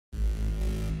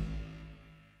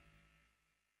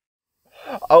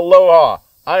Aloha!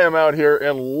 I am out here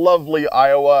in lovely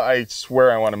Iowa. I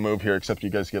swear I want to move here, except you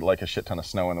guys get like a shit ton of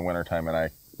snow in the wintertime,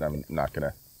 and I'm not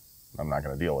gonna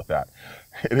deal with that.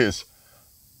 It is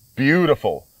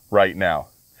beautiful right now.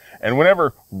 And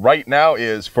whenever right now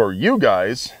is for you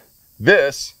guys,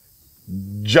 this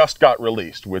just got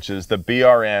released, which is the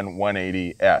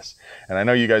BRN-180s. And I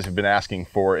know you guys have been asking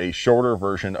for a shorter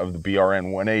version of the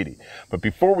BRN-180. But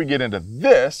before we get into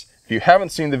this, if you haven't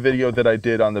seen the video that I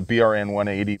did on the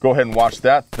BRN-180, go ahead and watch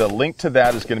that. The link to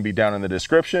that is going to be down in the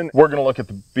description. We're going to look at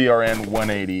the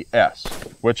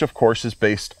BRN-180s, which of course is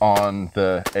based on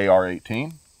the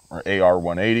AR-18 or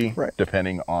AR-180, right,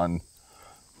 depending on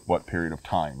what period of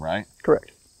time, right?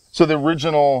 Correct. So the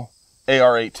original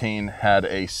AR-18 had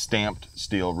a stamped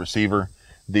steel receiver.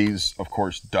 These, of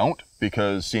course, don't,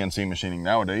 because CNC machining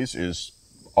nowadays is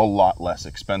a lot less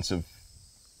expensive.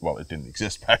 Well, it didn't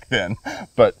exist back then,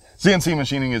 but CNC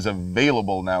machining is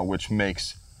available now, which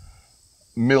makes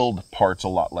milled parts a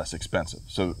lot less expensive.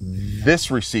 So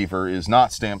this receiver is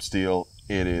not stamped steel,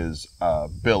 it is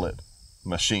billet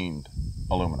machined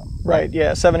aluminum. Right,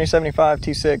 yeah, 7075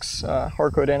 T6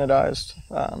 hardcoat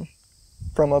anodized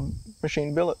from a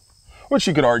machined billet. Which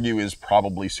you could argue is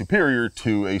probably superior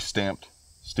to a stamped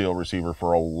steel receiver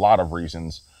for a lot of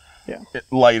reasons. Yeah.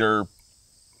 Lighter,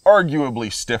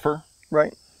 arguably stiffer.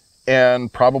 Right.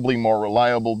 And probably more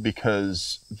reliable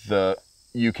because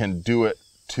you can do it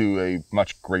to a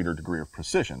much greater degree of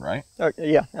precision, right?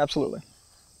 Yeah, absolutely.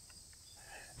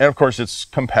 And of course it's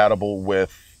compatible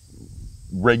with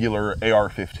regular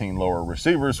AR-15 lower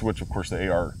receivers, which of course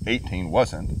the AR-18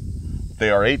 wasn't.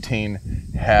 The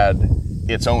AR-18 had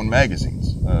its own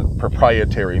magazines,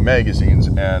 proprietary magazines,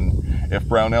 and if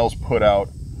Brownell's put out,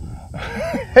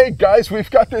 hey guys, we've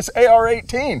got this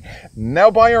AR-18,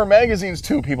 now buy our magazines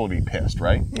too, people would be pissed,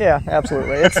 right? Yeah,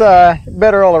 absolutely. It's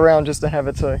better all around just to have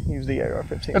it to use the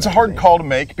AR-15. It's a hard call to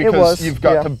make because you've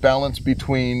got to balance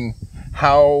between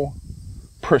how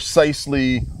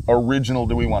precisely original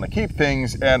do we want to keep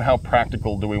things and how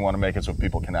practical do we want to make it so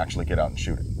people can actually get out and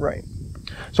shoot it. Right.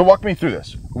 So walk me through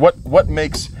this. What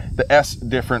makes the S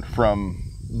different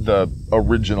from the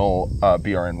original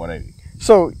BRN-180?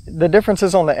 So the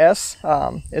differences on the S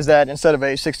is that instead of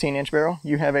a 16-inch barrel,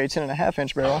 you have a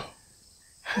 10.5-inch barrel.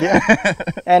 Yeah.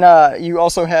 And you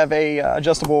also have a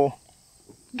adjustable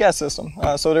gas system.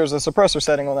 So there's a suppressor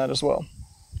setting on that as well.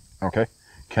 Okay.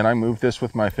 Can I move this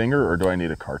with my finger, or do I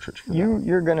need a cartridge for that?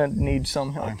 You're going to need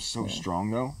some help. I'm so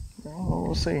strong, though. Oh,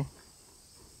 we'll see.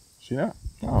 See that?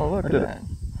 Oh, look at that.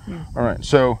 All right,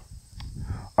 so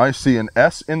I see an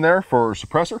S in there for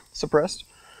suppressor. Suppressed.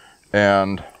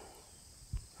 And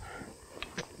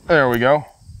there we go.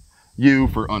 U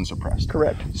for unsuppressed.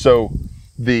 Correct. So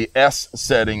the S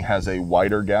setting has a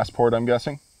wider gas port, I'm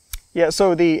guessing? Yeah,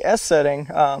 so the S setting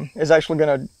is actually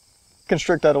going to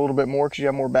constrict that a little bit more because you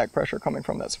have more back pressure coming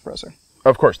from that suppressor.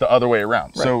 Of course, the other way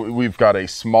around. Right. So we've got a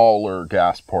smaller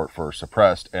gas port for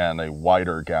suppressed and a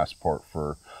wider gas port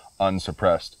for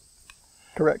unsuppressed.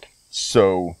 Correct.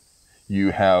 So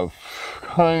you have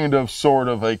kind of sort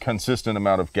of a consistent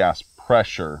amount of gas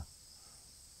pressure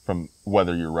from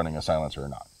whether you're running a silencer or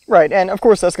not. Right, and of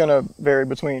course that's going to vary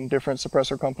between different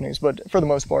suppressor companies, but for the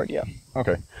most part, yeah.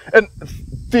 Okay. And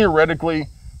theoretically,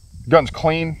 gun's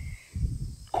clean,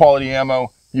 quality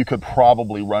ammo, you could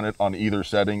probably run it on either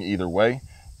setting, either way.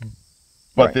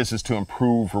 But right, this is to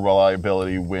improve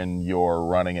reliability when you're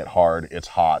running it hard, it's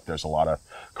hot, there's a lot of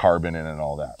carbon in it and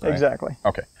all that, right? Exactly.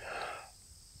 Okay.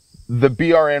 The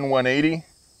BRN-180,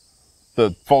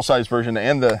 the full-size version,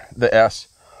 and the S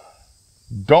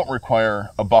don't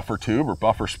require a buffer tube or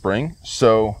buffer spring,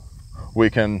 so we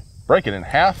can break it in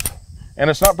half, and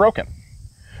it's not broken.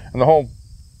 And the whole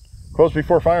close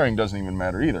before firing doesn't even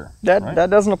matter either. That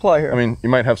doesn't apply here. I mean, you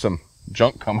might have some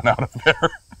junk coming out of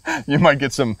there. You might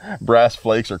get some brass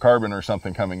flakes or carbon or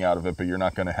something coming out of it, but you're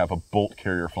not going to have a bolt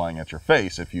carrier flying at your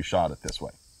face if you shot it this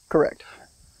way. Correct.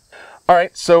 All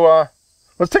right, so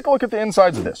let's take a look at the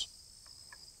insides of this.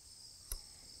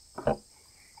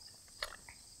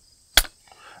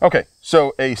 Okay,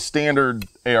 so a standard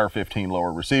AR-15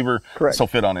 lower receiver. Correct. This will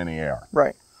fit on any AR.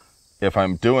 Right. If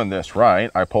I'm doing this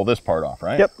right, I pull this part off,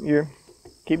 right? Yep, you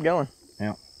keep going.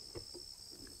 Yeah.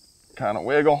 Kind of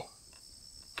wiggle.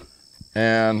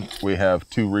 And we have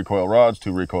 2 recoil rods,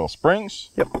 2 recoil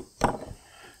springs. Yep.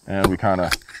 And we kind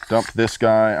of dump this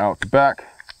guy out the back.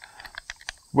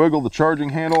 Wiggle the charging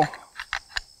handle.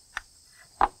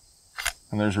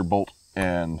 And there's your bolt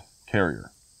and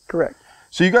carrier. Correct.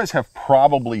 So you guys have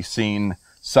probably seen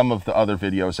some of the other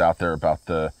videos out there about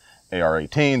the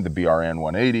AR-18, the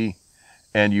BRN-180,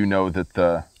 and you know that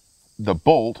the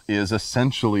bolt is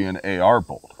essentially an AR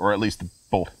bolt, or at least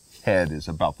bolt head is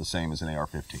about the same as an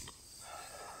AR-15.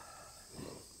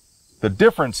 The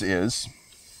difference is,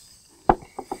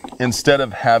 instead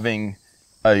of having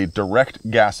a direct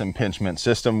gas impingement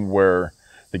system where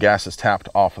the gas is tapped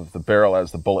off of the barrel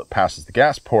as the bullet passes the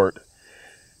gas port,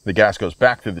 the gas goes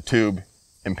back through the tube,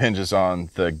 impinges on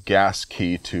the gas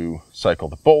key to cycle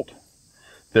the bolt.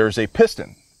 There's a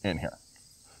piston in here.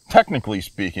 Technically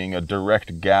speaking, a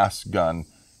direct gas gun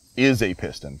is a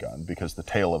piston gun because the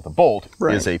tail of the bolt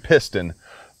is a piston.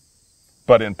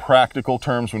 But in practical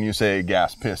terms, when you say a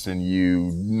gas piston,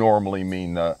 you normally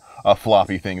mean a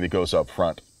floppy thing that goes up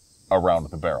front around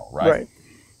the barrel, right? Right.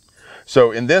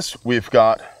 So in this, we've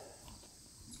got,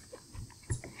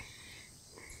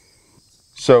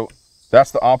 so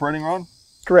that's the operating rod?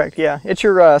 Correct, yeah. It's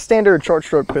your standard short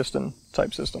stroke piston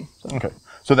type system. So. Okay.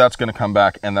 So that's going to come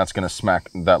back and that's going to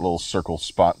smack that little circle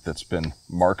spot that's been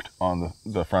marked on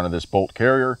the front of this bolt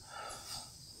carrier.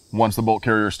 Once the bolt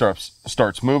carrier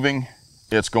starts moving,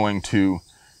 it's going to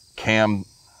cam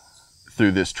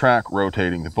through this track,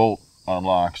 rotating the bolt,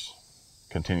 unlocks,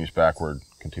 continues backward,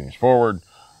 continues forward,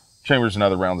 chambers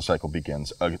another round, the cycle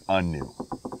begins anew.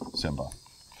 Simba.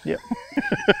 Yep.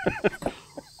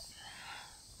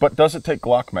 But does it take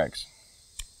Glock mags?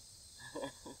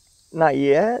 Not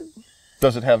yet.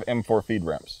 Does it have M4 feed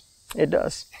ramps? It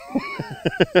does.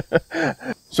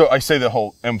 So I say the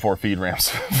whole M4 feed ramps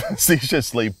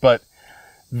facetiously, but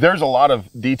there's a lot of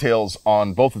details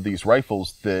on both of these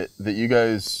rifles that you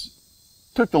guys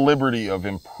took the liberty of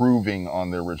improving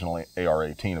on the original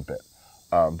AR-18 a bit.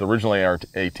 The original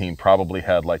AR-18 probably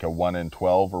had like a 1 in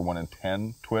 12 or 1 in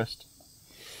 10 twist.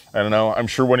 I don't know. I'm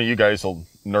sure one of you guys will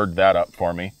nerd that up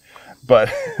for me.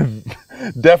 But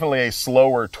definitely a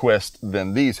slower twist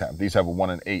than these have. These have a 1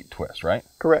 in 8 twist, right?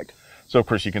 Correct. So, of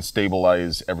course, you can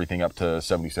stabilize everything up to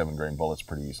 77 grain bullets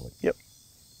pretty easily. Yep.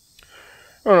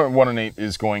 1 in 8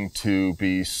 is going to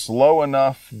be slow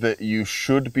enough that you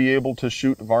should be able to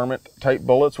shoot varmint type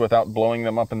bullets without blowing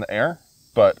them up in the air,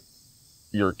 but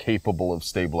you're capable of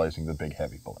stabilizing the big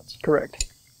heavy bullets.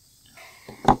 Correct.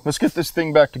 Let's get this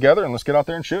thing back together and let's get out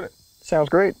there and shoot it. Sounds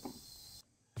great.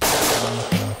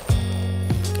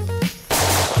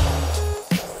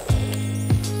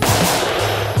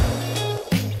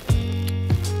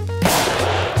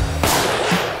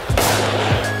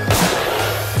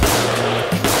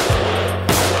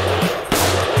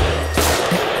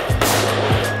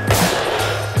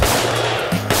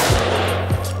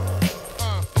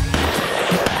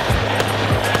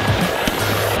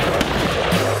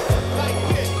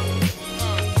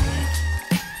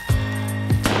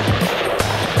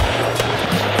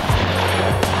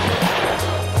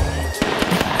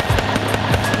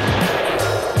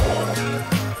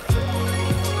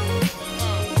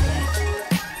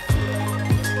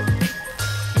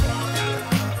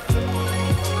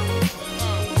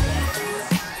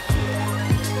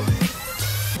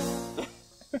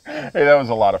 Hey, that was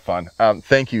a lot of fun.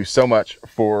 Thank you so much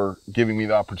for giving me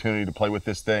the opportunity to play with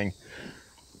this thing.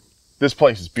 This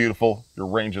place is beautiful. Your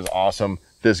range is awesome.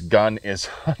 This gun is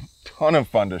a ton of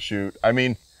fun to shoot. I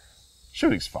mean,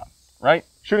 shooting's fun, right?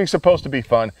 Shooting's supposed to be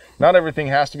fun. Not everything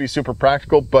has to be super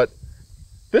practical, but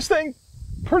this thing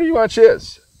pretty much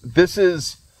is. This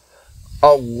is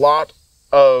a lot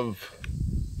of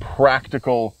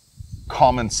practical,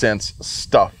 common sense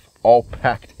stuff all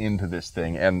packed into this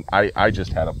thing, and I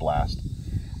just had a blast.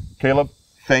 Caleb,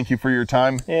 thank you for your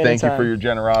time. Anytime. Thank you for your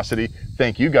generosity.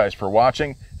 Thank you guys for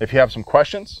watching. If you have some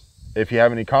questions, if you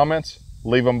have any comments,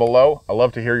 leave them below. I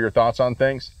love to hear your thoughts on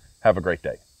things. Have a great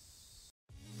day.